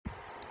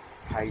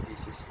Hi,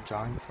 this is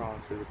John from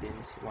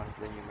Philippines, one of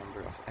the new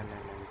member of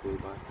MMM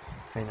Global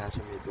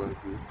Financial Mutual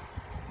Group.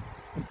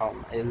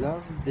 I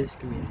love this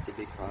community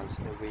because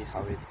the way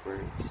how it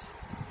works,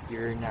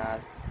 you're not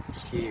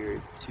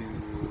here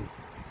to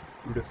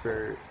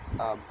refer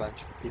a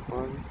bunch of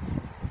people.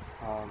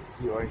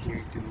 You are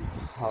here to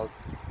help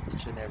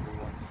each and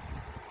everyone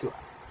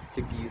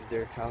to give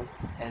their help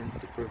and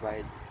to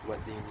provide what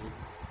they need.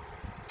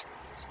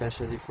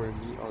 Especially for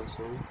me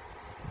also,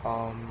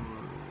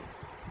 um,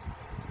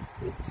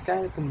 it's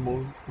kind of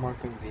more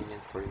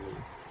convenient for me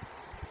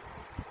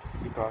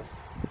because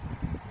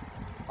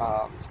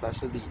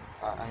especially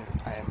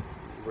I'm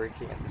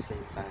working at the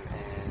same time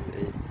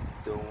and I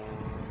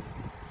don't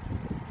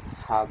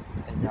have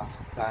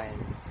enough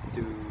time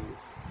to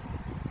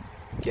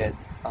get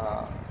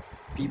uh,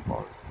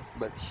 people,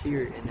 but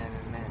here in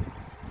MMN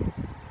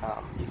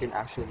you can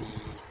actually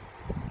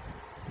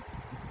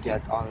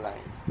get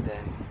online,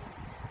 then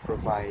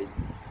provide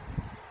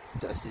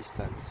the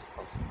assistance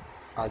of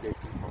other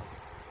people.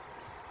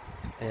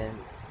 And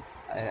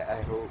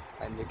I hope,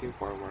 I'm looking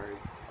forward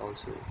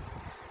also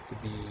to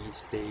be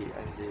stay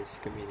in this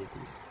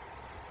community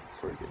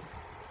for good.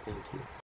 Thank you.